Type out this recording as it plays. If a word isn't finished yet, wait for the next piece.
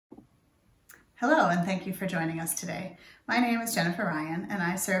Hello, and thank you for joining us today. My name is Jennifer Ryan, and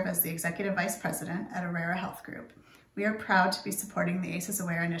I serve as the Executive Vice President at Aurora Health Group. We are proud to be supporting the ACEs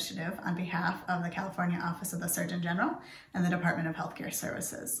Aware initiative on behalf of the California Office of the Surgeon General and the Department of Healthcare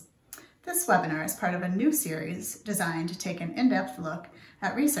Services. This webinar is part of a new series designed to take an in-depth look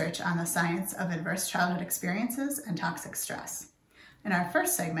at research on the science of adverse childhood experiences and toxic stress. In our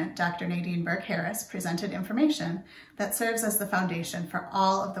first segment, Dr. Nadine Burke-Harris presented information that serves as the foundation for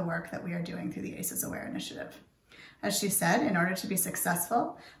all of the work that we are doing through the ACEs Aware initiative. As she said, in order to be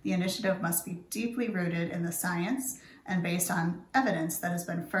successful, the initiative must be deeply rooted in the science and based on evidence that has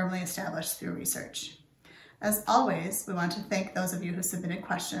been firmly established through research. As always, we want to thank those of you who submitted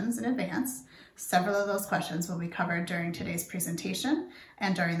questions in advance. Several of those questions will be covered during today's presentation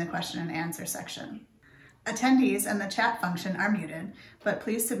and during the question and answer section. Attendees and the chat function are muted, but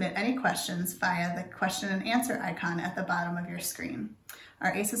please submit any questions via the question and answer icon at the bottom of your screen.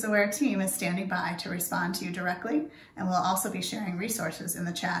 Our ACEs Aware team is standing by to respond to you directly, and we'll also be sharing resources in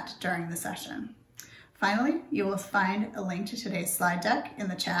the chat during the session. Finally, you will find a link to today's slide deck in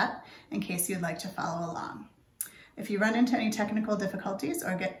the chat in case you'd like to follow along. If you run into any technical difficulties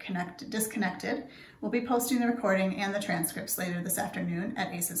or get disconnected, we'll be posting the recording and the transcripts later this afternoon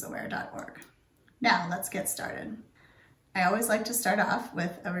at acesaware.org. Now, let's get started. I always like to start off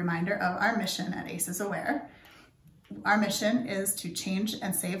with a reminder of our mission at ACEs Aware. Our mission is to change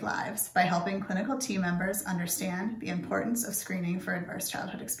and save lives by helping clinical team members understand the importance of screening for adverse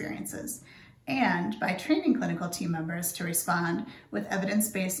childhood experiences, and by training clinical team members to respond with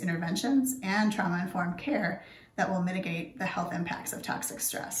evidence-based interventions and trauma-informed care that will mitigate the health impacts of toxic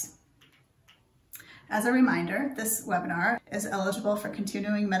stress. As a reminder, this webinar is eligible for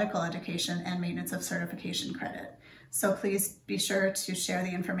continuing medical education and maintenance of certification credit. So please be sure to share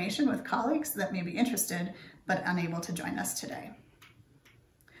the information with colleagues that may be interested but unable to join us today.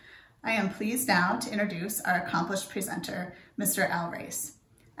 I am pleased now to introduce our accomplished presenter, Mr. Al Race.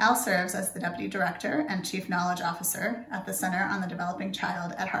 Al serves as the Deputy Director and Chief Knowledge Officer at the Center on the Developing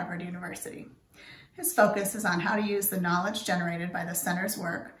Child at Harvard University. His focus is on how to use the knowledge generated by the center's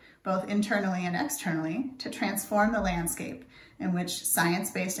work, both internally and externally, to transform the landscape in which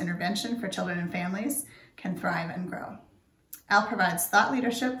science-based intervention for children and families can thrive and grow. Al provides thought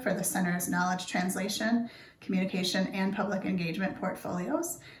leadership for the center's knowledge translation, communication, and public engagement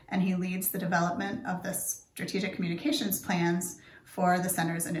portfolios, and he leads the development of the strategic communications plans for the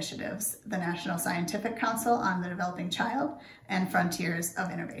center's initiatives, the National Scientific Council on the Developing Child, and Frontiers of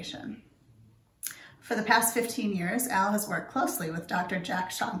Innovation. For the past 15 years, Al has worked closely with Dr.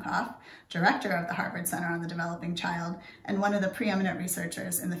 Jack Shonkoff, director of the Harvard Center on the Developing Child, and one of the preeminent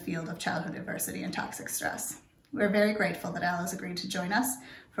researchers in the field of childhood adversity and toxic stress. We're very grateful that Al has agreed to join us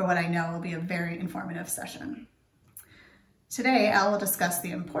for what I know will be a very informative session. Today, Al will discuss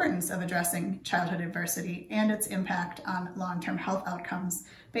the importance of addressing childhood adversity and its impact on long-term health outcomes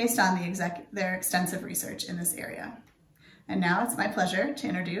based on their extensive research in this area. And now it's my pleasure to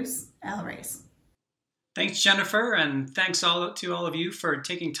introduce Al Race. Thanks, Jennifer, and thanks to all of you for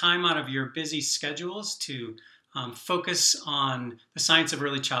taking time out of your busy schedules to focus on the science of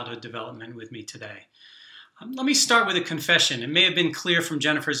early childhood development with me today. Let me start with a confession. It may have been clear from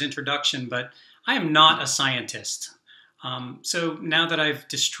Jennifer's introduction, but I am not a scientist. So now that I've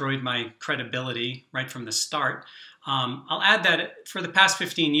destroyed my credibility right from the start, I'll add that for the past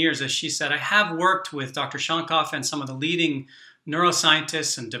 15 years, as she said, I have worked with Dr. Shonkoff and some of the leading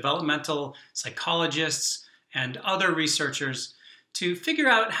neuroscientists and developmental psychologists and other researchers to figure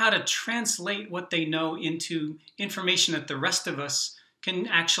out how to translate what they know into information that the rest of us can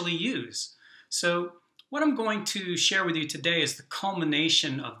actually use. So what I'm going to share with you today is the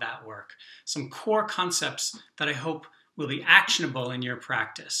culmination of that work, some core concepts that I hope will be actionable in your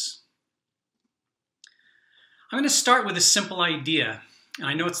practice. I'm going to start with a simple idea, and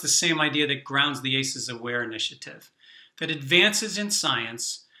I know it's the same idea that grounds the ACEs Aware initiative, that advances in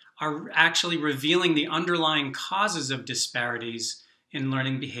science are actually revealing the underlying causes of disparities in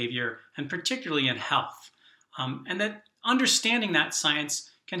learning behavior, and particularly in health, and that understanding that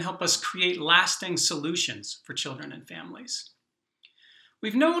science can help us create lasting solutions for children and families.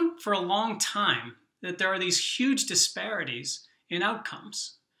 We've known for a long time that there are these huge disparities in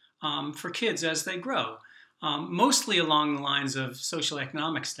outcomes for kids as they grow, mostly along the lines of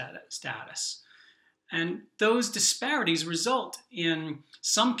socioeconomic status. And those disparities result in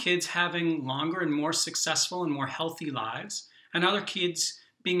some kids having longer and more successful and more healthy lives, and other kids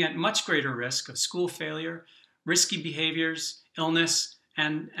being at much greater risk of school failure, risky behaviors, illness,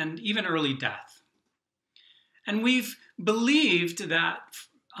 and even early death. And we've believed that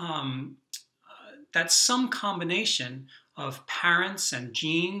that some combination of parents and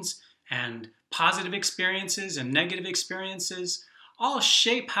genes and positive experiences and negative experiences all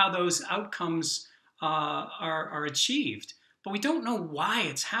shape how those outcomes are achieved, but we don't know why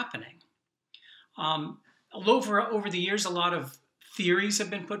it's happening. Over the years, a lot of theories have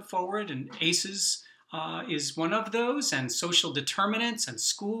been put forward, and ACEs is one of those, and social determinants and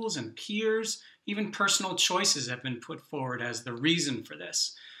schools and peers, even personal choices have been put forward as the reason for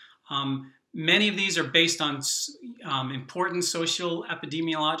this. Many of these are based on important social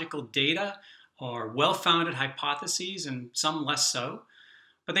epidemiological data or well-founded hypotheses, and some less so,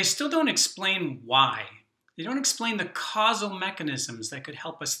 but they still don't explain why. They don't explain the causal mechanisms that could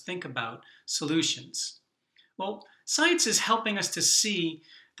help us think about solutions. Well, science is helping us to see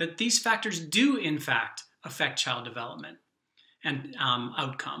that these factors do, in fact, affect child development and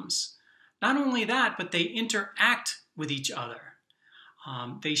outcomes. Not only that, but they interact with each other.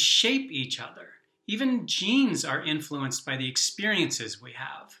 They shape each other. Even genes are influenced by the experiences we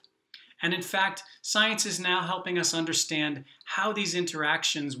have. And in fact, science is now helping us understand how these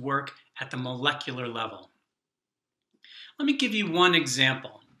interactions work at the molecular level. Let me give you one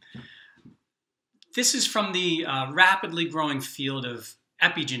example. This is from the rapidly growing field of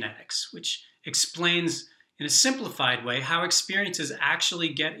epigenetics, which explains in a simplified way how experiences actually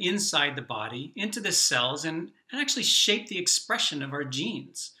get inside the body, into the cells, and actually shape the expression of our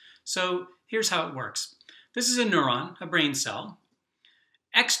genes. So here's how it works. This is a neuron, a brain cell.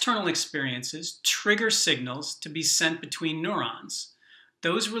 External experiences trigger signals to be sent between neurons.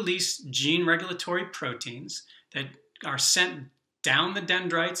 Those release gene regulatory proteins that are sent down the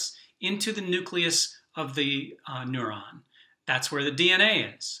dendrites into the nucleus of the neuron. That's where the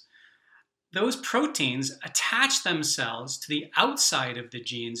DNA is. Those proteins attach themselves to the outside of the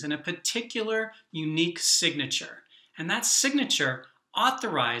genes in a particular unique signature. And that signature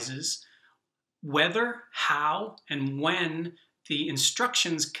authorizes whether, how, and when the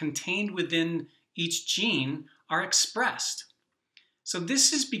instructions contained within each gene are expressed. So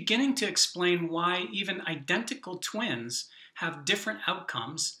this is beginning to explain why even identical twins have different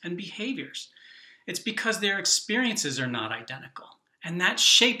outcomes and behaviors. It's because their experiences are not identical, and that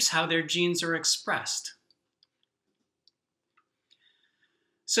shapes how their genes are expressed.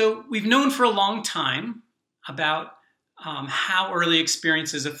 So we've known for a long time about how early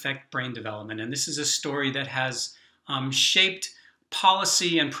experiences affect brain development, and this is a story that has shaped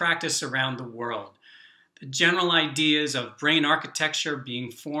policy and practice around the world. The general ideas of brain architecture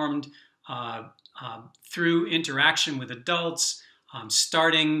being formed through interaction with adults,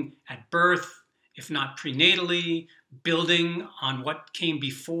 starting at birth, if not prenatally, building on what came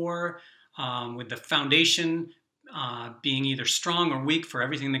before, with the foundation being either strong or weak for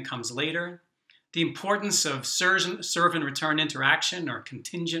everything that comes later. The importance of serve and return interaction, or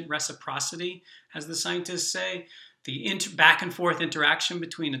contingent reciprocity, as the scientists say. The back and forth interaction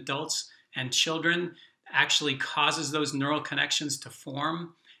between adults and children actually causes those neural connections to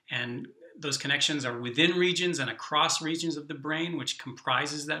form, and those connections are within regions and across regions of the brain, which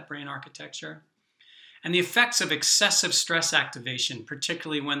comprises that brain architecture. And the effects of excessive stress activation,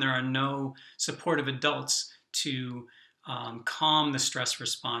 particularly when there are no supportive adults to calm the stress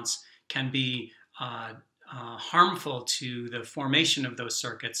response, can be harmful to the formation of those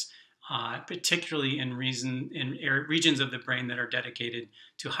circuits, particularly in regions of the brain that are dedicated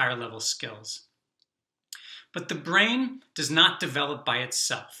to higher level skills. But the brain does not develop by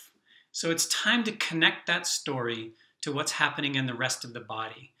itself. So it's time to connect that story to what's happening in the rest of the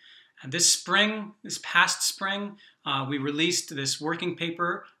body. And this past spring, we released this working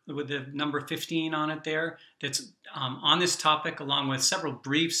paper with the number 15 on it there that's on this topic, along with several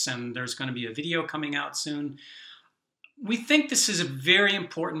briefs, and there's going to be a video coming out soon. We think this is a very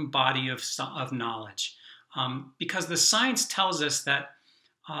important body of knowledge because the science tells us that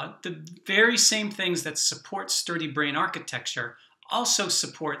the very same things that support sturdy brain architecture also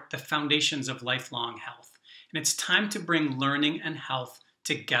support the foundations of lifelong health. And it's time to bring learning and health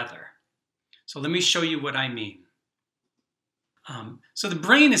together. So let me show you what I mean. So the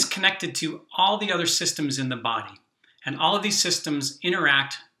brain is connected to all the other systems in the body, and all of these systems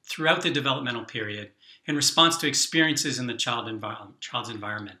interact throughout the developmental period in response to experiences in the child's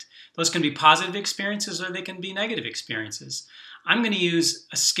environment. Those can be positive experiences or they can be negative experiences. I'm going to use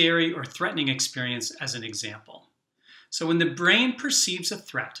a scary or threatening experience as an example. So when the brain perceives a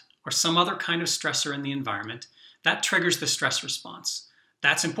threat or some other kind of stressor in the environment, that triggers the stress response.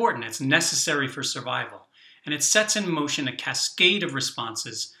 That's important. It's necessary for survival. And it sets in motion a cascade of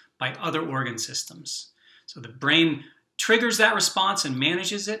responses by other organ systems. So the brain triggers that response and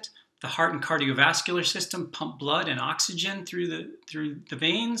manages it. The heart and cardiovascular system pump blood and oxygen through the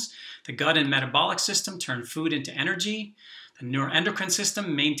veins. The gut and metabolic system turn food into energy. The neuroendocrine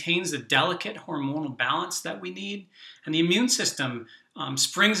system maintains the delicate hormonal balance that we need, and the immune system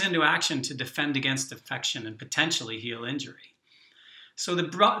springs into action to defend against infection and potentially heal injury. So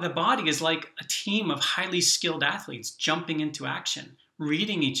the body is like a team of highly skilled athletes jumping into action,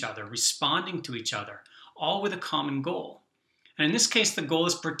 reading each other, responding to each other, all with a common goal. And in this case, the goal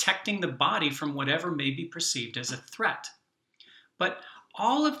is protecting the body from whatever may be perceived as a threat. But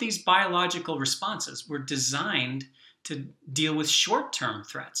all of these biological responses were designed to deal with short-term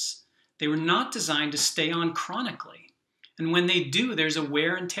threats. They were not designed to stay on chronically. And when they do, there's a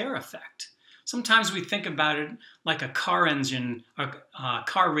wear and tear effect. Sometimes we think about it like a car engine, a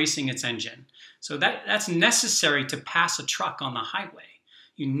car racing its engine. So that's necessary to pass a truck on the highway.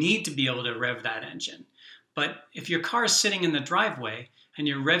 You need to be able to rev that engine. But if your car is sitting in the driveway and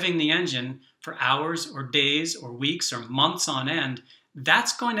you're revving the engine for hours or days or weeks or months on end,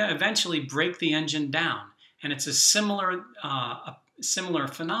 that's going to eventually break the engine down. And it's a similar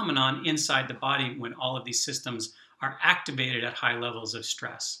phenomenon inside the body when all of these systems are activated at high levels of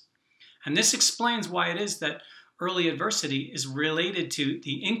stress. And this explains why it is that early adversity is related to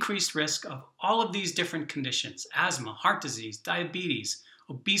the increased risk of all of these different conditions: asthma, heart disease, diabetes,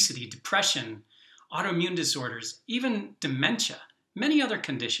 obesity, depression, autoimmune disorders, even dementia, many other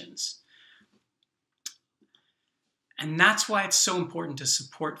conditions. And that's why it's so important to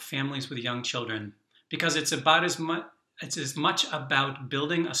support families with young children, because it's as much about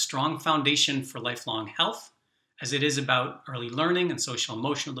building a strong foundation for lifelong health as it is about early learning and social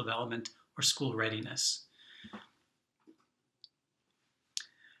emotional development or school readiness.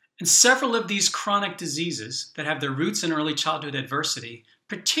 And several of these chronic diseases that have their roots in early childhood adversity,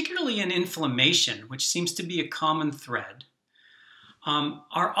 particularly in inflammation, which seems to be a common thread,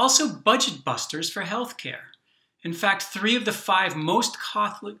 are also budget busters for healthcare. In fact, 3 of the 5 most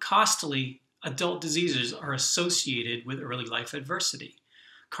costly adult diseases are associated with early life adversity: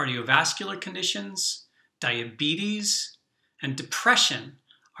 cardiovascular conditions, diabetes, and depression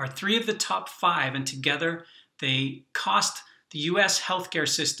are 3 of the top 5, and together they cost the US healthcare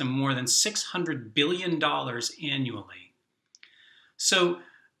system more than $600 billion annually. So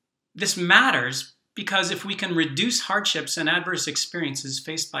this matters because if we can reduce hardships and adverse experiences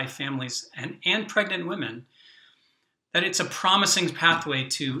faced by families and pregnant women, that it's a promising pathway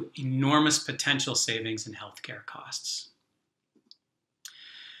to enormous potential savings in healthcare costs.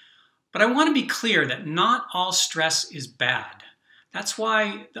 But I want to be clear that not all stress is bad. That's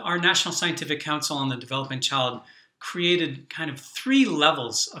why our National Scientific Council on the Developing Child created kind of 3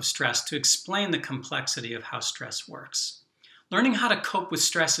 levels of stress to explain the complexity of how stress works. Learning how to cope with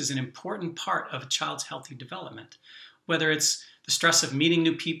stress is an important part of a child's healthy development, whether it's the stress of meeting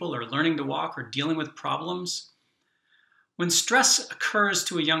new people or learning to walk or dealing with problems. When stress occurs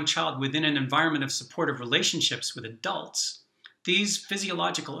to a young child within an environment of supportive relationships with adults, these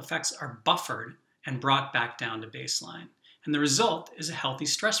physiological effects are buffered and brought back down to baseline. And the result is a healthy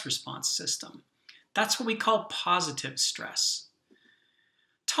stress response system. That's what we call positive stress.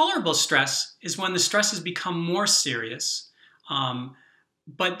 Tolerable stress is when the stresses become more serious,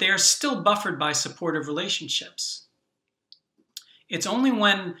 but they are still buffered by supportive relationships. It's only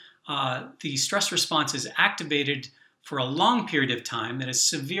when the stress response is activated for a long period of time at a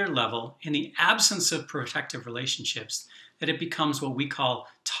severe level in the absence of protective relationships that it becomes what we call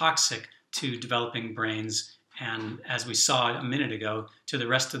toxic to developing brains and, as we saw a minute ago, to the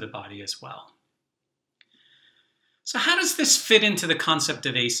rest of the body as well. So how does this fit into the concept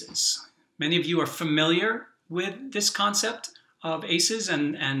of ACEs? Many of you are familiar with this concept of ACEs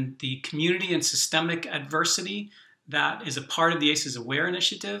and the community and systemic adversity that is a part of the ACEs Aware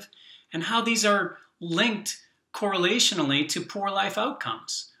Initiative, and how these are linked correlationally to poor life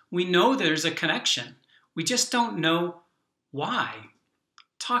outcomes. We know there's a connection. We just don't know why.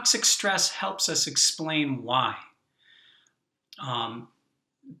 Toxic stress helps us explain why.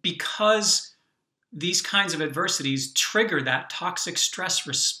 Because these kinds of adversities trigger that toxic stress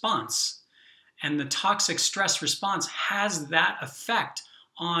response, and the toxic stress response has that effect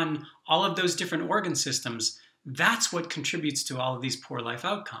on all of those different organ systems. That's what contributes to all of these poor life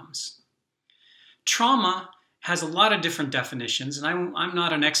outcomes. Trauma has a lot of different definitions, and I'm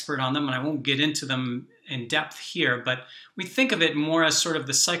not an expert on them, and I won't get into them in depth here, but we think of it more as sort of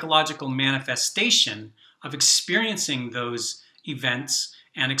the psychological manifestation of experiencing those events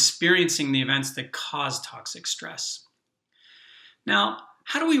and experiencing the events that cause toxic stress. Now,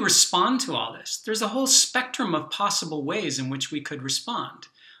 how do we respond to all this? There's a whole spectrum of possible ways in which we could respond.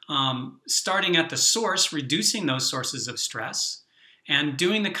 Starting at the source, reducing those sources of stress, and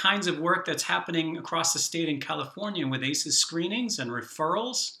doing the kinds of work that's happening across the state in California with ACEs screenings and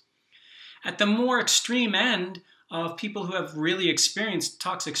referrals. At the more extreme end, of people who have really experienced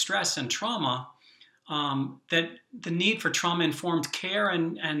toxic stress and trauma, that the need for trauma-informed care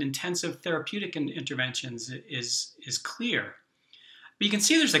and intensive therapeutic interventions is clear. But you can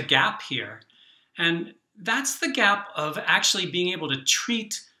see there's a gap here, and that's the gap of actually being able to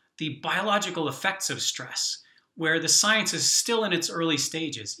treat the biological effects of stress, where the science is still in its early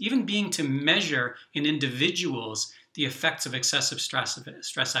stages. Even being to measure in individuals the effects of excessive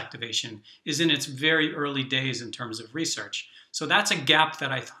stress activation is in its very early days in terms of research. So that's a gap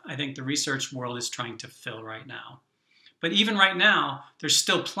that I think the research world is trying to fill right now. But even right now, there's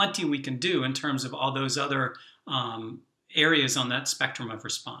still plenty we can do in terms of all those other areas on that spectrum of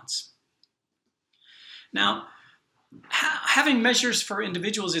response. Now, having measures for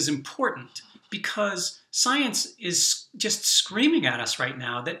individuals is important because science is just screaming at us right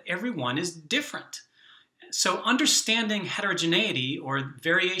now that everyone is different. So understanding heterogeneity or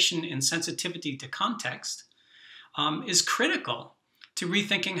variation in sensitivity to context is critical to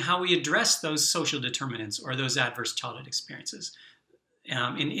rethinking how we address those social determinants or those adverse childhood experiences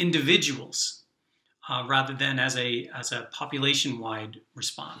in individuals rather than as a population-wide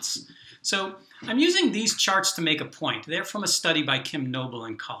response. So I'm using these charts to make a point. They're from a study by Kim Noble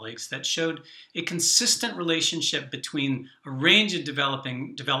and colleagues that showed a consistent relationship between a range of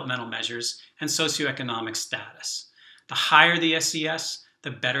developmental measures and socioeconomic status. The higher the SES, the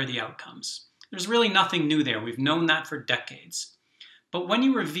better the outcomes. There's really nothing new there. We've known that for decades. But when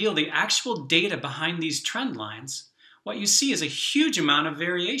you reveal the actual data behind these trend lines, what you see is a huge amount of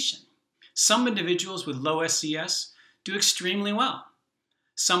variation. Some individuals with low SES do extremely well.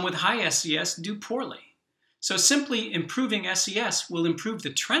 Some with high SES do poorly. So simply improving SES will improve the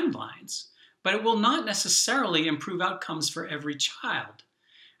trend lines, but it will not necessarily improve outcomes for every child.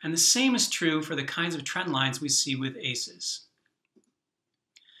 And the same is true for the kinds of trend lines we see with ACEs.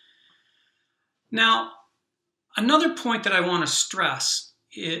 Now, another point that I want to stress,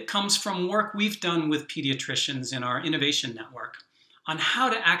 it comes from work we've done with pediatricians in our innovation network on how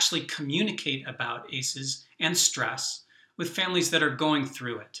to actually communicate about ACEs and stress with families that are going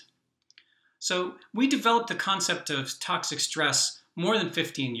through it. So we developed the concept of toxic stress more than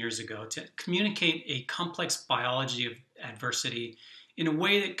 15 years ago to communicate a complex biology of adversity in a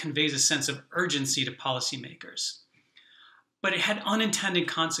way that conveys a sense of urgency to policymakers. But it had unintended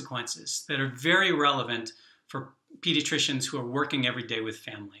consequences that are very relevant for pediatricians who are working every day with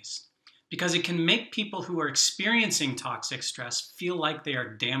families, because it can make people who are experiencing toxic stress feel like they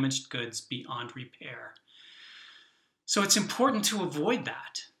are damaged goods beyond repair. So it's important to avoid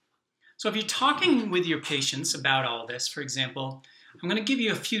that. So if you're talking with your patients about all this, for example, I'm going to give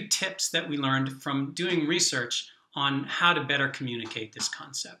you a few tips that we learned from doing research on how to better communicate this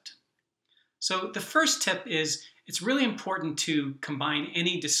concept. So the first tip is it's really important to combine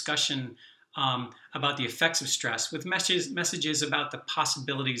any discussion about the effects of stress with messages about the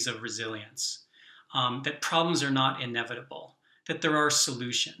possibilities of resilience, that problems are not inevitable, that there are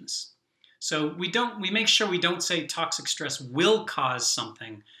solutions. So we make sure we don't say toxic stress will cause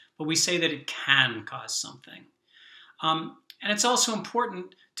something, but we say that it can cause something. And it's also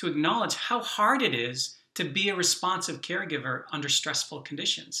important to acknowledge how hard it is to be a responsive caregiver under stressful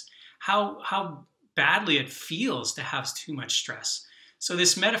conditions, how badly it feels to have too much stress. So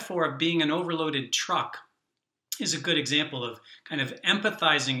this metaphor of being an overloaded truck is a good example of kind of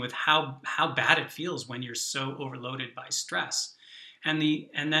empathizing with how bad it feels when you're so overloaded by stress. And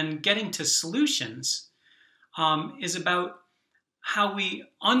then getting to solutions is about how we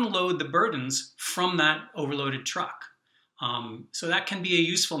unload the burdens from that overloaded truck. So that can be a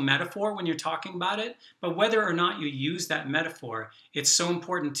useful metaphor when you're talking about it, but whether or not you use that metaphor, it's so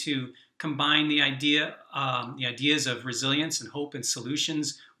important to combine the ideas of resilience and hope and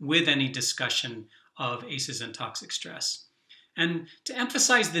solutions with any discussion of ACEs and toxic stress. And to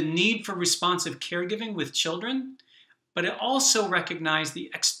emphasize the need for responsive caregiving with children, but it also recognize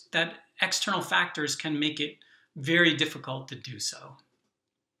that external factors can make it very difficult to do so.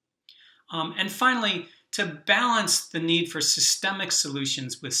 And finally, to balance the need for systemic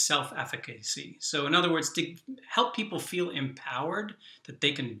solutions with self-efficacy. So in other words, to help people feel empowered that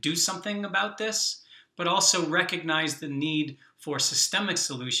they can do something about this, but also recognize the need for systemic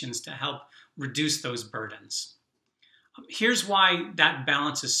solutions to help reduce those burdens. Here's why that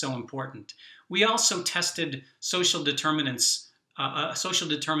balance is so important. We also tested social determinants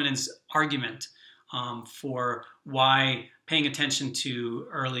argument for why paying attention to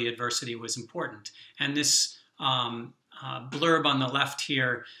early adversity was important. And this blurb on the left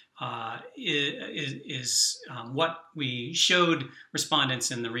here is what we showed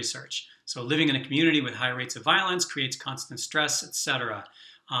respondents in the research. So living in a community with high rates of violence creates constant stress, etc.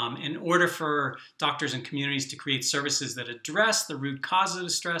 In order for doctors and communities to create services that address the root causes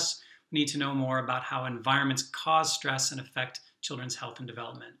of stress, we need to know more about how environments cause stress and affect children's health and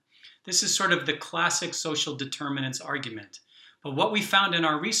development. This is sort of the classic social determinants argument. But what we found in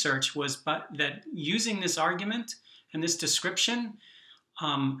our research was that using this argument and this description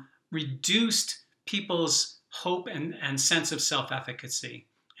reduced people's hope and sense of self-efficacy.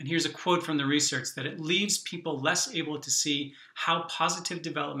 And here's a quote from the research that it leaves people less able to see how positive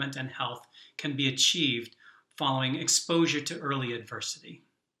development and health can be achieved following exposure to early adversity.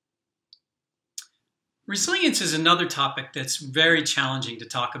 Resilience is another topic that's very challenging to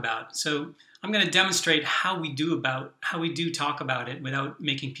talk about. So I'm going to demonstrate how we do talk about it without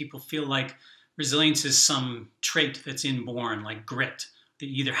making people feel like resilience is some trait that's inborn, like grit, that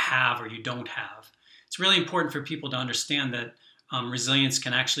you either have or you don't have. It's really important for people to understand that resilience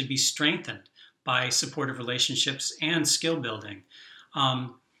can actually be strengthened by supportive relationships and skill building.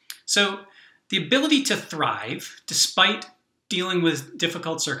 So the ability to thrive despite dealing with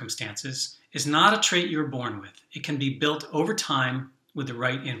difficult circumstances is not a trait you're born with. It can be built over time with the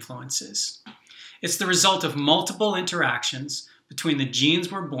right influences. It's the result of multiple interactions between the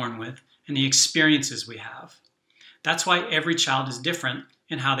genes we're born with and the experiences we have. That's why every child is different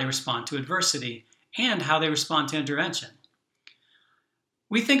in how they respond to adversity and how they respond to intervention.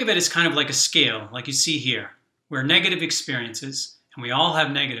 We think of it as kind of like a scale, like you see here, where negative experiences, and we all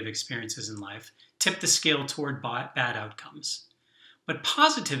have negative experiences in life, tip the scale toward bad outcomes. But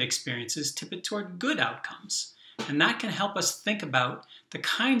positive experiences tip it toward good outcomes. And that can help us think about the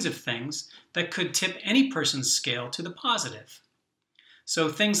kinds of things that could tip any person's scale to the positive. So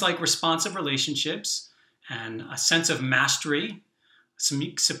things like responsive relationships and a sense of mastery,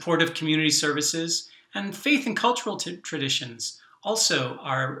 some supportive community services, and faith and cultural traditions also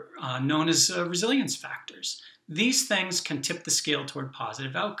are known as resilience factors. These things can tip the scale toward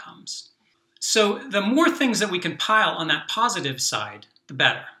positive outcomes. So the more things that we can pile on that positive side, the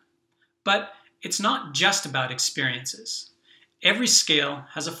better. But it's not just about experiences. Every scale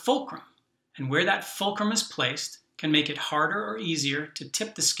has a fulcrum, and where that fulcrum is placed can make it harder or easier to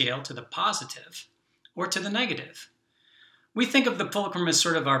tip the scale to the positive or to the negative. We think of the fulcrum as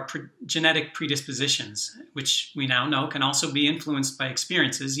sort of our genetic predispositions, which we now know can also be influenced by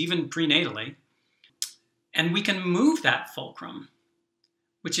experiences, even prenatally. And we can move that fulcrum,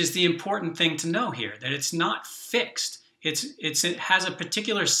 which is the important thing to know here, that it's not fixed. It has a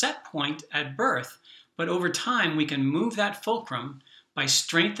particular set point at birth, but over time we can move that fulcrum by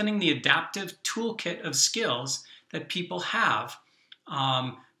strengthening the adaptive toolkit of skills that people have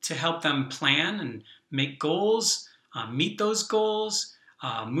to help them plan and make goals, meet those goals,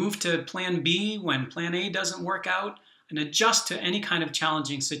 move to plan B when plan A doesn't work out, and adjust to any kind of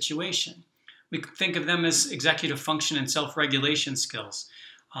challenging situation. We think of them as executive function and self-regulation skills.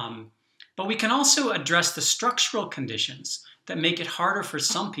 But we can also address the structural conditions that make it harder for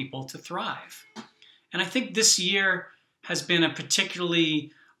some people to thrive. And I think this year has been a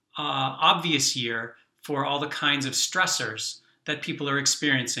particularly obvious year for all the kinds of stressors that people are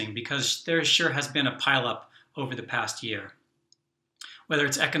experiencing, because there sure has been a pileup over the past year. Whether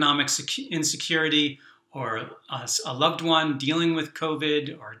it's economic insecurity or a loved one dealing with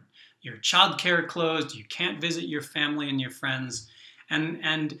COVID, or your childcare closed, you can't visit your family and your friends,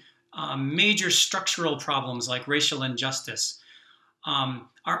 and major structural problems like racial injustice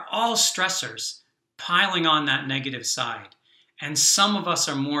are all stressors piling on that negative side. And some of us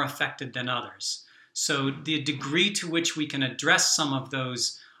are more affected than others. So the degree to which we can address some of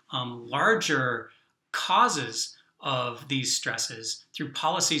those larger causes of these stresses through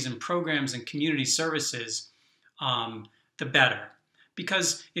policies and programs and community services, the better.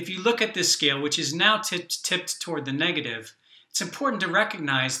 Because if you look at this scale, which is now tipped toward the negative, it's important to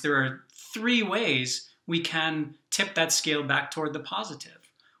recognize there are three ways we can tip that scale back toward the positive.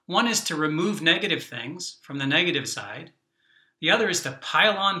 One is to remove negative things from the negative side. The other is to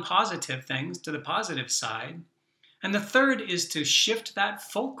pile on positive things to the positive side. And the third is to shift that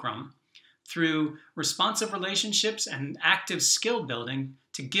fulcrum through responsive relationships and active skill building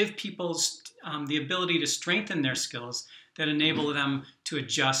to give people the ability to strengthen their skills that enable them to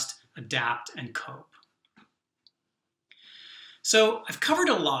adjust, adapt, and cope. So I've covered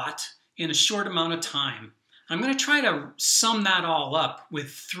a lot in a short amount of time. I'm going to try to sum that all up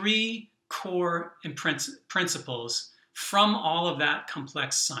with three core principles from all of that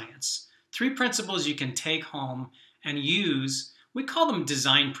complex science. Three principles you can take home and use. We call them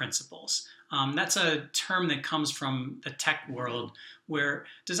design principles. That's a term that comes from the tech world, where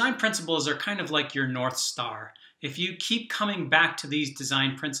design principles are kind of like your North Star. If you keep coming back to these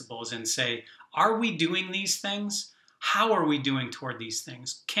design principles and say, are we doing these things? How are we doing toward these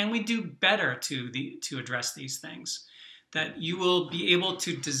things? Can we do better to address these things? That you will be able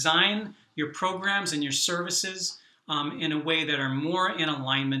to design your programs and your services in a way that are more in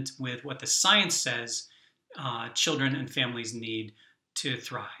alignment with what the science says children and families need to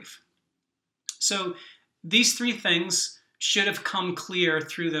thrive. So these three things should have come clear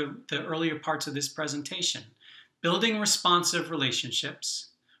through the earlier parts of this presentation. Building responsive relationships,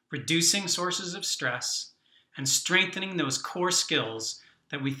 reducing sources of stress, and strengthening those core skills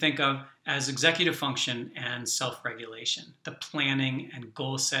that we think of as executive function and self-regulation, the planning and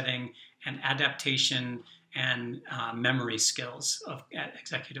goal setting and adaptation and memory skills of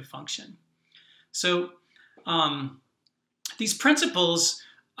executive function. So these principles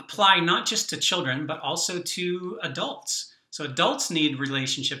apply not just to children, but also to adults. So adults need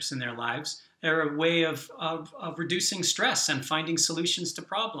relationships in their lives. They're a way of reducing stress and finding solutions to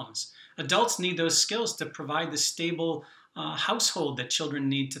problems. Adults need those skills to provide the stable household that children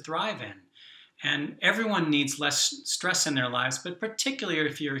need to thrive in. And everyone needs less stress in their lives, but particularly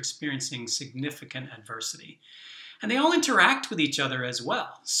if you're experiencing significant adversity. And they all interact with each other as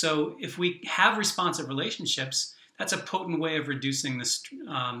well. So if we have responsive relationships, that's a potent way of reducing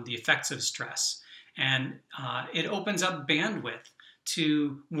the effects of stress. And it opens up bandwidth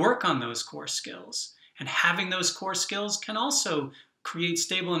to work on those core skills. And having those core skills can also create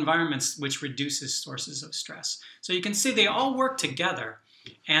stable environments which reduces sources of stress. So you can see they all work together.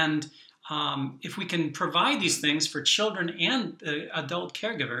 And if we can provide these things for children and the adult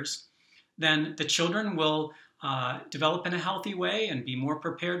caregivers, then the children will develop in a healthy way and be more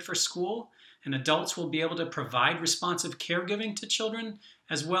prepared for school. And adults will be able to provide responsive caregiving to children,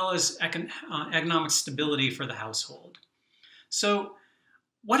 as well as economic stability for the household. So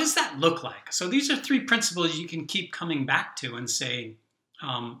what does that look like? So these are three principles you can keep coming back to and say,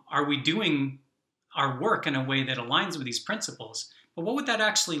 are we doing our work in a way that aligns with these principles? But what would that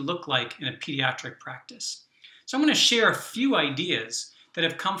actually look like in a pediatric practice? So I'm going to share a few ideas that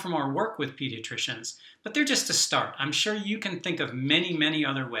have come from our work with pediatricians, but they're just a start. I'm sure you can think of many, many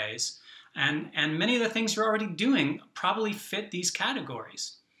other ways, and many of the things you're already doing probably fit these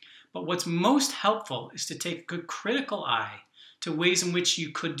categories. But what's most helpful is to take a good critical eye to ways in which you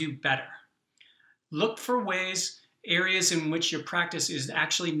could do better. Look for areas in which your practice is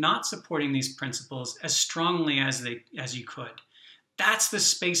actually not supporting these principles as strongly as you could. That's the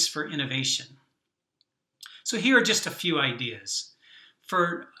space for innovation. So here are just a few ideas.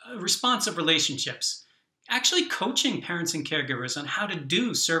 For responsive relationships, actually coaching parents and caregivers on how to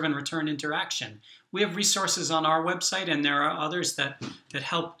do serve and return interaction. We have resources on our website, and there are others that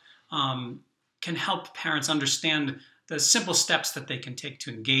can help parents understand the simple steps that they can take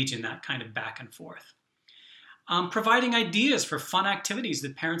to engage in that kind of back and forth. Providing ideas for fun activities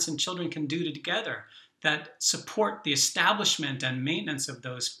that parents and children can do together that support the establishment and maintenance of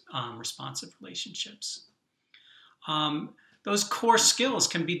those responsive relationships. Those core skills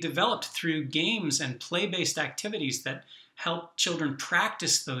can be developed through games and play-based activities that help children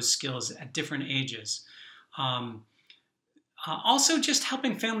practice those skills at different ages. Also, just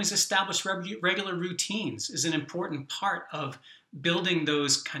helping families establish regular routines is an important part of building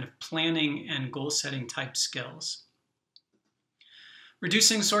those kind of planning and goal-setting type skills.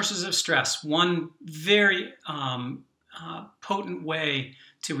 Reducing sources of stress. One very potent way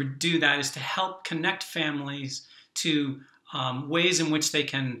to do that is to help connect families to ways in which they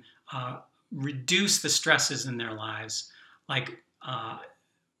can reduce the stresses in their lives, like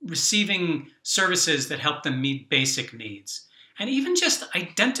receiving services that help them meet basic needs. And even just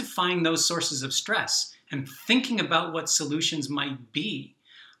identifying those sources of stress and thinking about what solutions might be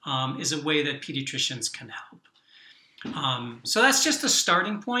is a way that pediatricians can help. So that's just a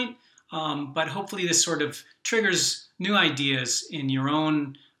starting point, but hopefully this sort of triggers new ideas in your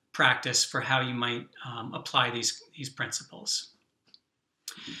own practice for how you might apply these principles.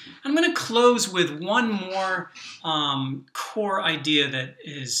 I'm going to close with one more core idea that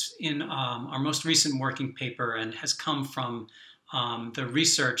is in our most recent working paper and has come from the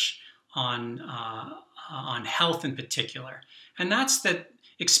research on health in particular. And that's that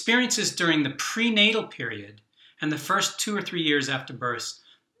experiences during the prenatal period and the first 2 or 3 years after birth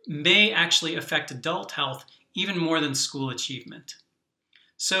may actually affect adult health even more than school achievement.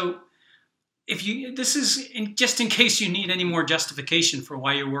 So this is just in case you need any more justification for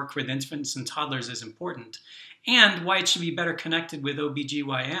why your work with infants and toddlers is important and why it should be better connected with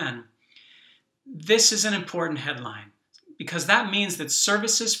OBGYN, this is an important headline because that means that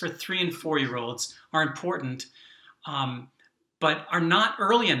services for 3 and 4-year-olds are important, but are not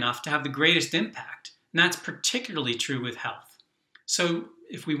early enough to have the greatest impact. And that's particularly true with health. So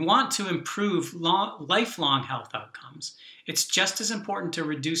if we want to improve lifelong health outcomes, it's just as important to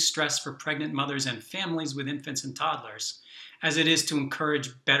reduce stress for pregnant mothers and families with infants and toddlers as it is to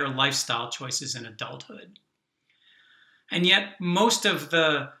encourage better lifestyle choices in adulthood. And yet, most of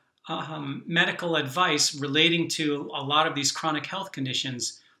the medical advice relating to a lot of these chronic health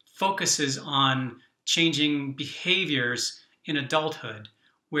conditions focuses on changing behaviors in adulthood,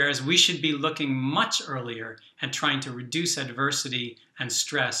 whereas we should be looking much earlier and trying to reduce adversity and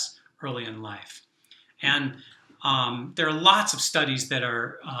stress early in life. And there are lots of studies that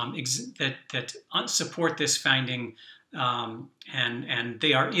are that support this finding, and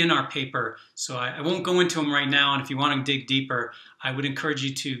they are in our paper. So I won't go into them right now. And if you want to dig deeper, I would encourage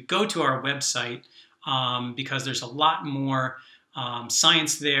you to go to our website because there's a lot more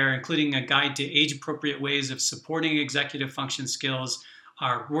science there, including a guide to age-appropriate ways of supporting executive function skills,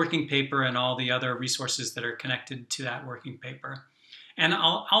 our working paper, and all the other resources that are connected to that working paper. And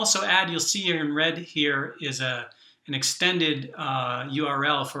I'll also add, you'll see here in red here is an extended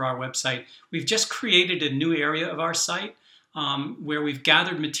URL for our website. We've just created a new area of our site where we've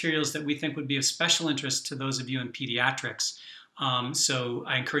gathered materials that we think would be of special interest to those of you in pediatrics. So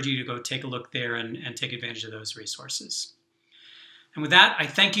I encourage you to go take a look there and take advantage of those resources. And with that, I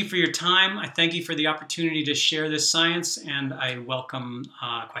thank you for your time. I thank you for the opportunity to share this science, and I welcome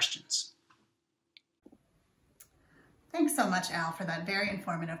questions. Thanks so much, Al, for that very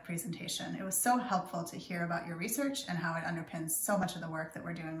informative presentation. It was so helpful to hear about your research and how it underpins so much of the work that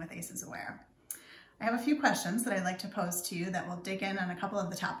we're doing with ACEs Aware. I have a few questions that I'd like to pose to you that will dig in on a couple of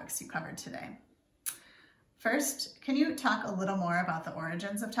the topics you covered today. First, can you talk a little more about the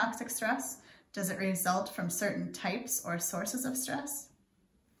origins of toxic stress? Does it result from certain types or sources of stress?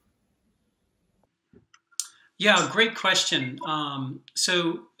 Yeah, great question.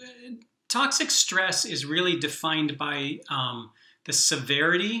 Toxic stress is really defined by the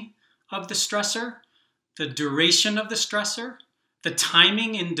severity of the stressor, the duration of the stressor, the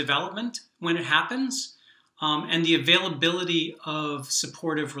timing in development when it happens, and the availability of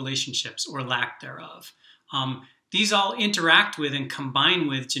supportive relationships or lack thereof. These all interact with and combine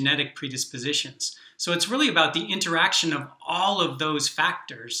with genetic predispositions. So it's really about the interaction of all of those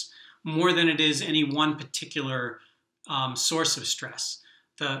factors more than it is any one particular source of stress.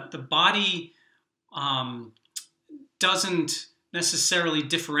 The body doesn't necessarily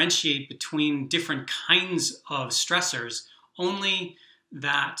differentiate between different kinds of stressors, only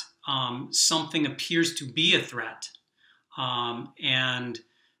that something appears to be a threat, and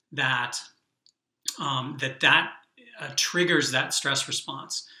that triggers that stress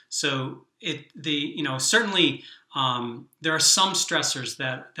response. So certainly there are some stressors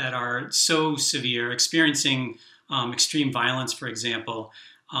that are so severe, experiencing extreme violence, for example,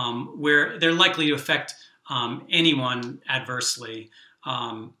 where they're likely to affect anyone adversely.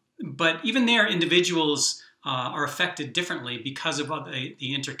 But even there, individuals are affected differently because of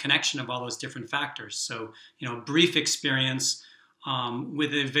the interconnection of all those different factors. So, brief experience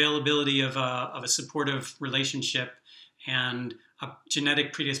with the availability of a supportive relationship and a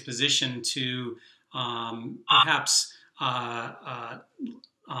genetic predisposition to perhaps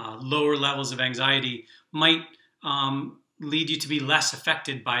lower levels of anxiety might lead you to be less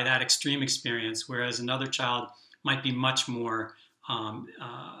affected by that extreme experience, whereas another child might be much more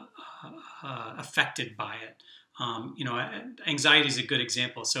affected by it. Anxiety is a good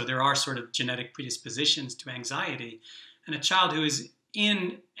example. So there are sort of genetic predispositions to anxiety, and a child who is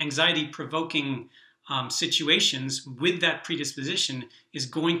in anxiety-provoking situations with that predisposition is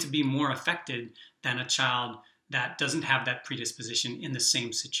going to be more affected than a child that doesn't have that predisposition in the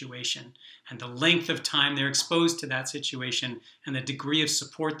same situation. And the length of time they're exposed to that situation and the degree of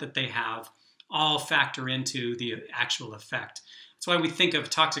support that they have all factor into the actual effect. That's why we think of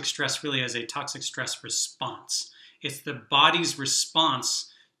toxic stress really as a toxic stress response. It's the body's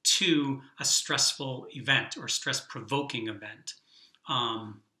response to a stressful event or stress-provoking event.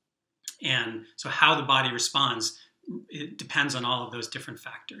 And so how the body responds, it depends on all of those different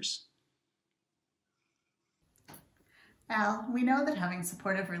factors. Al, we know that having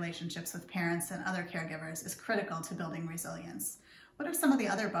supportive relationships with parents and other caregivers is critical to building resilience. What are some of the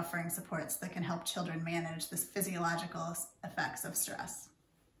other buffering supports that can help children manage the physiological effects of stress?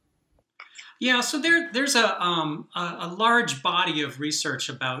 Yeah, so there's a large body of research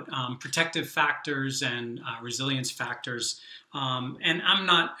about protective factors and resilience factors, and I'm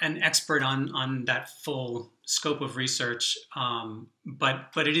not an expert on that full scope of research,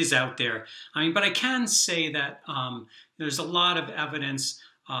 but it is out there. But I can say that there's a lot of evidence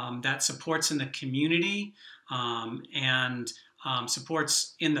that supports in the community and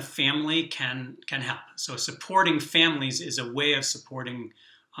supports in the family can help. So supporting families is a way of supporting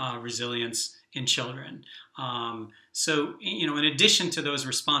resilience in children. So, in addition to those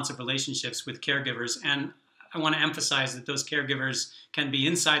responsive relationships with caregivers, and I want to emphasize that those caregivers can be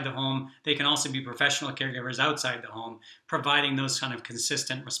inside the home. They can also be professional caregivers outside the home, providing those kind of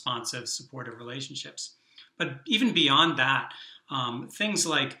consistent, responsive, supportive relationships. But even beyond that, things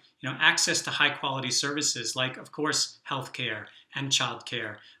like access to high-quality services, like, of course, healthcare and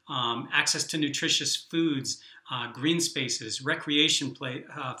childcare, access to nutritious foods, green spaces, recreation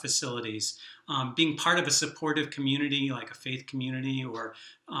facilities, being part of a supportive community like a faith community or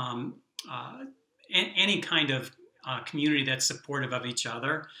any kind of community that's supportive of each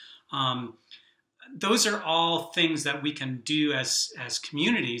other. Those are all things that we can do as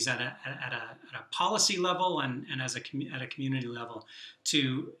communities at a policy level and at a community level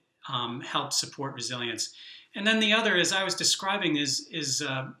to help support resilience. And then the other, as I was describing, is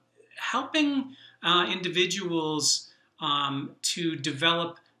helping individuals to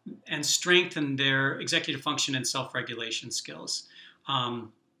develop and strengthen their executive function and self-regulation skills.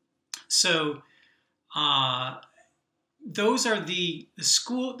 Those are the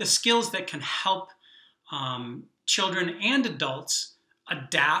skills that can help children and adults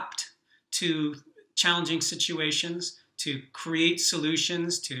adapt to challenging situations, to create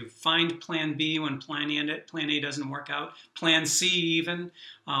solutions, to find Plan B when Plan A doesn't work out, Plan C even,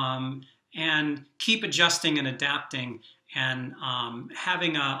 and keep adjusting and adapting and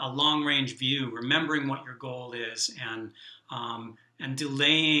having a long-range view, remembering what your goal is, and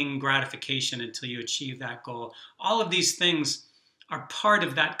delaying gratification until you achieve that goal. All of these things are part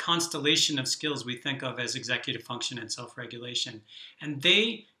of that constellation of skills we think of as executive function and self-regulation. And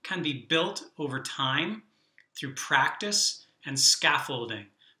they can be built over time through practice and scaffolding.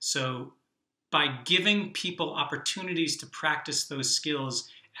 So by giving people opportunities to practice those skills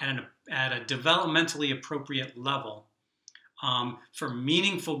at a developmentally appropriate level for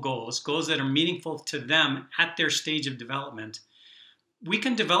meaningful goals that are meaningful to them at their stage of development, we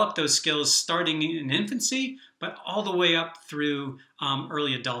can develop those skills starting in infancy, but all the way up through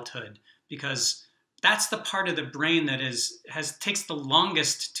early adulthood, because that's the part of the brain that takes the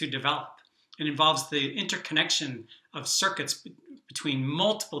longest to develop. It involves the interconnection of circuits between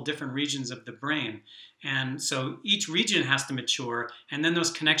multiple different regions of the brain. And so each region has to mature, and then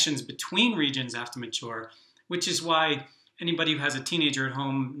those connections between regions have to mature, which is why anybody who has a teenager at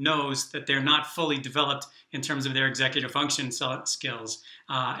home knows that they're not fully developed in terms of their executive function skills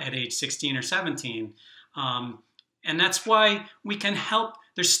at age 16 or 17. And that's why we can help.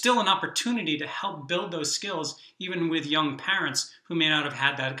 There's still an opportunity to help build those skills, even with young parents who may not have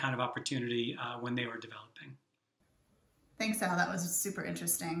had that kind of opportunity when they were developing. Thanks, Al. That was super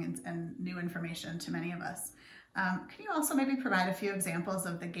interesting and new information to many of us. Can you also maybe provide a few examples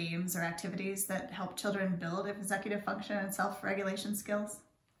of the games or activities that help children build executive function and self-regulation skills?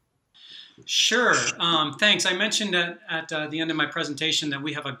 Sure. Thanks. I mentioned at the end of my presentation that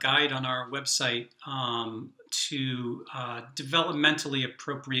we have a guide on our website to developmentally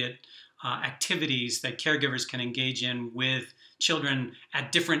appropriate activities that caregivers can engage in with children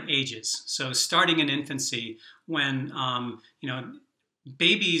at different ages. So starting in infancy, when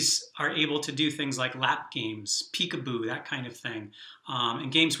babies are able to do things like lap games, peekaboo, that kind of thing,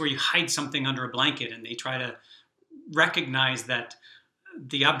 and games where you hide something under a blanket and they try to recognize that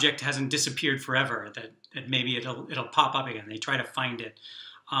the object hasn't disappeared forever, that maybe it'll pop up again. They try to find it.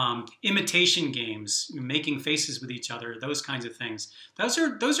 Imitation games, making faces with each other, those kinds of things. Those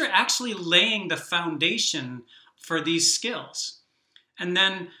are actually laying the foundation for these skills. And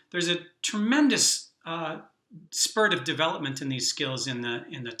then there's a tremendous spurt of development in these skills in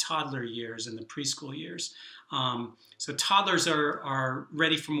the toddler years and the preschool years. So toddlers are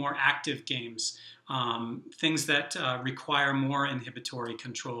ready for more active games, things that require more inhibitory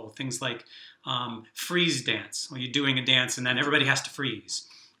control, things like freeze dance, where you're doing a dance and then everybody has to freeze,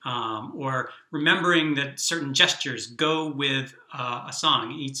 or remembering that certain gestures go with a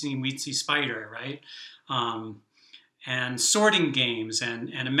song, Eatsy Weetsy Spider, right? And sorting games and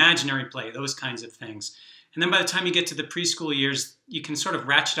imaginary play, those kinds of things. And then by the time you get to the preschool years, you can sort of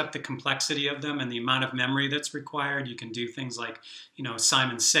ratchet up the complexity of them and the amount of memory that's required. You can do things like,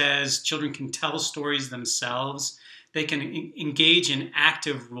 Simon Says. Children can tell stories themselves. They can engage in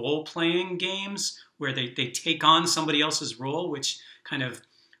active role-playing games where they take on somebody else's role, which kind of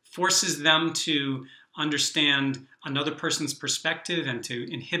forces them to understand another person's perspective and to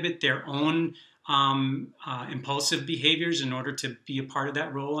inhibit their own impulsive behaviors in order to be a part of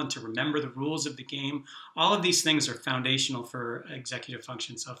that role and to remember the rules of the game. All of these things are foundational for executive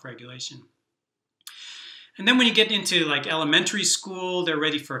function self-regulation. And then when you get into like elementary school, they're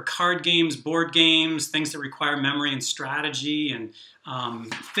ready for card games, board games, things that require memory and strategy, and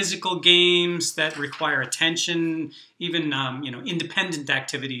physical games that require attention, even independent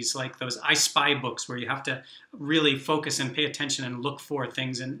activities like those I Spy books where you have to really focus and pay attention and look for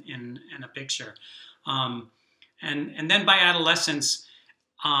things in a picture. And then by adolescence,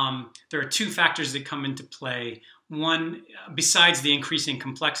 there are two factors that come into play. One, besides the increasing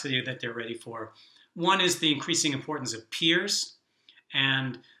complexity that they're ready for, one is the increasing importance of peers,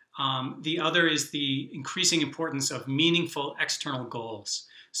 and the other is the increasing importance of meaningful external goals.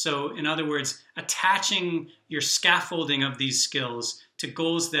 So in other words, attaching your scaffolding of these skills to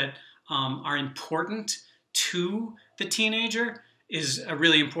goals that are important to the teenager is a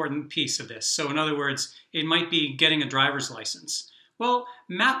really important piece of this. So in other words, it might be getting a driver's license. Well,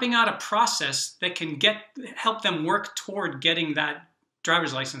 mapping out a process that can help them work toward getting that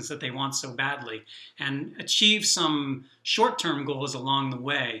driver's license that they want so badly and achieve some short-term goals along the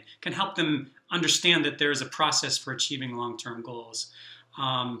way can help them understand that there's a process for achieving long-term goals.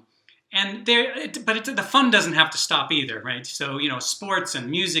 But the fun doesn't have to stop either, right? So, sports and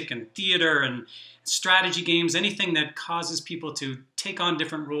music and theater and strategy games, anything that causes people to take on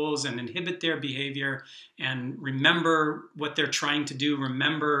different roles and inhibit their behavior and remember what they're trying to do,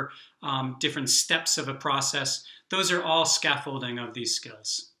 remember different steps of a process, those are all scaffolding of these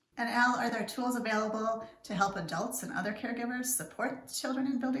skills. And Al, are there tools available to help adults and other caregivers support children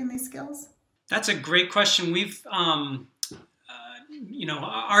in building these skills? That's a great question. We've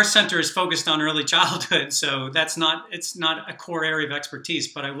our center is focused on early childhood, so it's not a core area of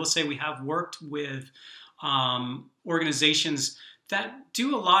expertise, but I will say we have worked with organizations that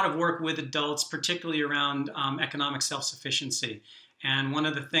do a lot of work with adults, particularly around economic self-sufficiency. And one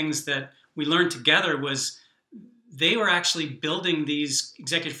of the things that we learned together was they were actually building these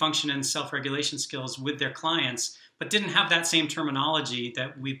executive function and self-regulation skills with their clients, but didn't have that same terminology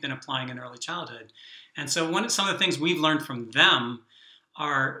that we've been applying in early childhood. And so some of the things we've learned from them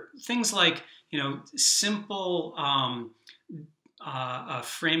are things like, simple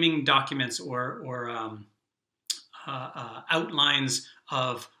framing documents or outlines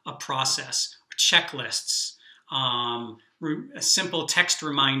of a process, or checklists, simple text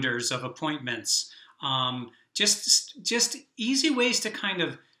reminders of appointments, just easy ways to kind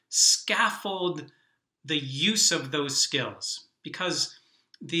of scaffold the use of those skills, because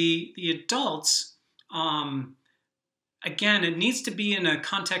the adults, again, it needs to be in a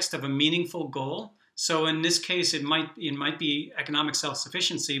context of a meaningful goal. So in this case, it might be economic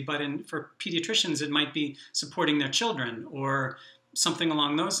self-sufficiency, but for pediatricians, it might be supporting their children or something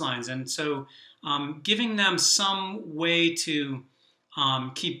along those lines. And so giving them some way to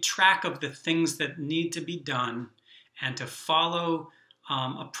keep track of the things that need to be done and to follow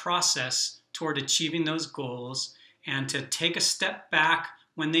a process toward achieving those goals, and to take a step back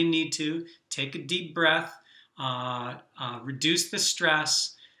when they need to, take a deep breath, reduce the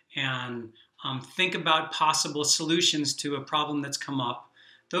stress, and think about possible solutions to a problem that's come up.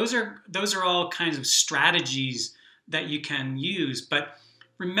 Those are all kinds of strategies that you can use. But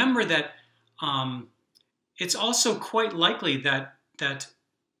remember that it's also quite likely that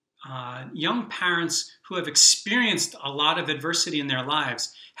young parents who have experienced a lot of adversity in their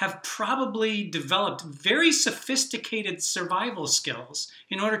lives have probably developed very sophisticated survival skills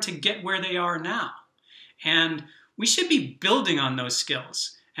in order to get where they are now. And we should be building on those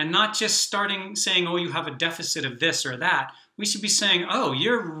skills and not just saying, oh, you have a deficit of this or that. We should be saying, oh,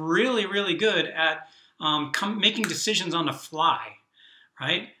 you're really, really good at making decisions on the fly,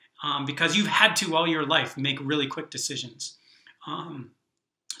 right? Because you've had to all your life make really quick decisions.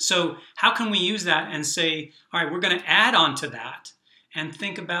 So how can we use that and say, all right, we're going to add on to that and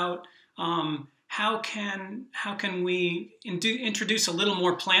think about how can we introduce a little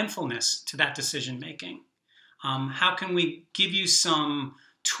more planfulness to that decision making? How can we give you some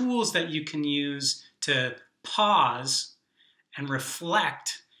tools that you can use to pause and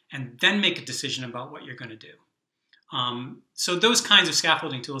reflect and then make a decision about what you're going to do? So those kinds of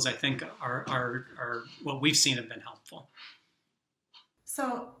scaffolding tools, I think, are what we've seen have been helpful.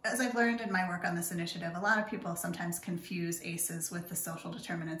 So as I've learned in my work on this initiative, a lot of people sometimes confuse ACEs with the social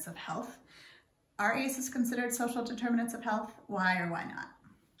determinants of health. Are ACEs considered social determinants of health? Why or why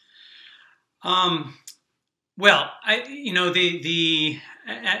not? Well, as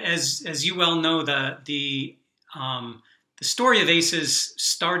you well know, the story of ACEs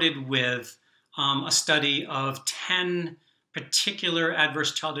started with a study of 10 particular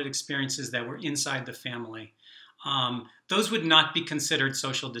adverse childhood experiences that were inside the family. Those would not be considered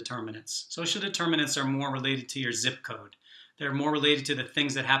social determinants. Social determinants are more related to your zip code. They're more related to the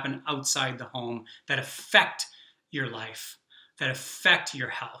things that happen outside the home that affect your life, that affect your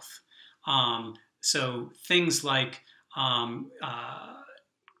health. So things like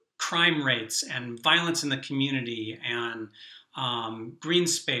crime rates and violence in the community and green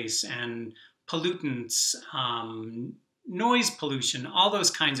space and pollutants, noise pollution, all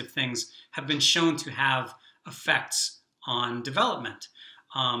those kinds of things have been shown to have effects on development.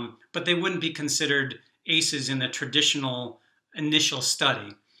 But they wouldn't be considered ACEs in the traditional initial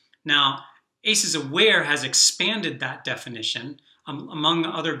study. Now, ACEs Aware has expanded that definition among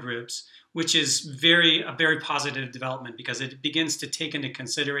other groups, which is a very positive development because it begins to take into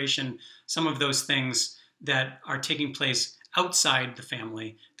consideration some of those things that are taking place outside the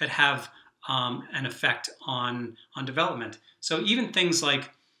family that have an effect on development. So even things like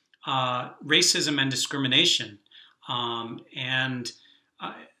racism and discrimination,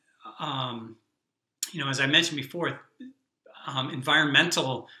 as I mentioned before,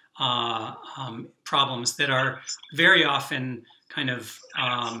 environmental problems that are very often kind of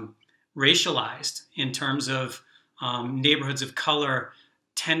racialized in terms of neighborhoods of color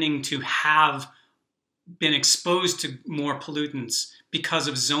tending to have been exposed to more pollutants because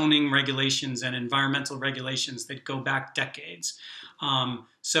of zoning regulations and environmental regulations that go back decades.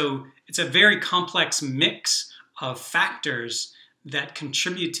 So it's a very complex mix of factors that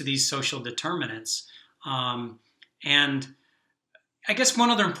contribute to these social determinants. And I guess one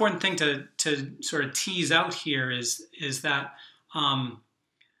other important thing to sort of tease out here is that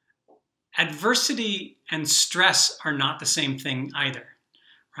adversity and stress are not the same thing either,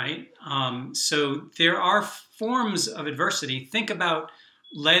 right? So there are forms of adversity. Think about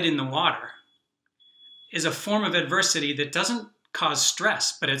lead in the water is a form of adversity that doesn't cause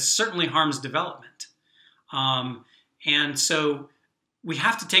stress, but it certainly harms development. And so we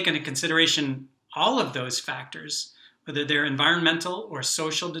have to take into consideration all of those factors, whether they're environmental or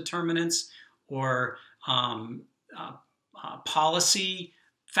social determinants or policy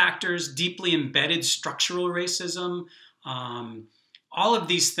factors, deeply embedded structural racism. All of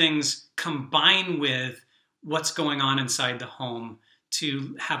these things combine with what's going on inside the home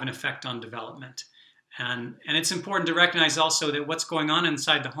to have an effect on development. And it's important to recognize also that what's going on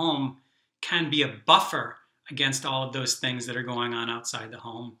inside the home can be a buffer against all of those things that are going on outside the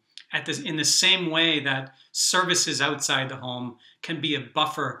home. In the same way that services outside the home can be a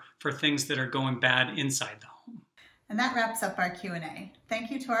buffer for things that are going bad inside the home. And that wraps up our Q&A.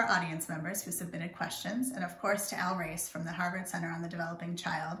 Thank you to our audience members who submitted questions, and of course to Al Race from the Harvard Center on the Developing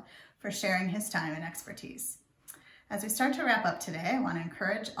Child for sharing his time and expertise. As we start to wrap up today, I want to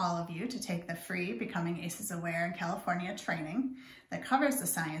encourage all of you to take the free Becoming ACEs Aware in California training that covers the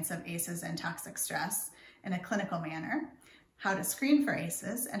science of ACEs and toxic stress in a clinical manner, how to screen for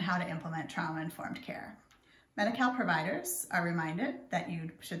ACEs, and how to implement trauma-informed care. Medi-Cal providers are reminded that you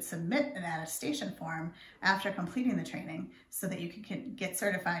should submit an attestation form after completing the training so that you can get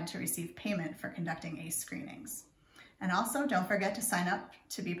certified to receive payment for conducting ACE screenings. And also, don't forget to sign up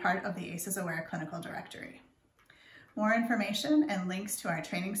to be part of the ACEs Aware Clinical Directory. More information and links to our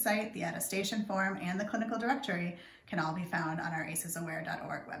training site, the attestation form, and the clinical directory can all be found on our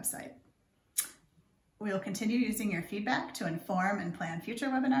acesaware.org website. We will continue using your feedback to inform and plan future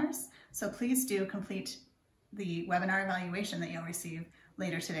webinars, so please do complete the webinar evaluation that you'll receive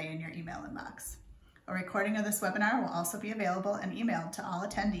later today in your email inbox. A recording of this webinar will also be available and emailed to all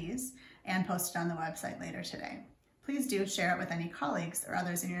attendees and posted on the website later today. Please do share it with any colleagues or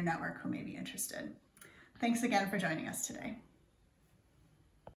others in your network who may be interested. Thanks again for joining us today.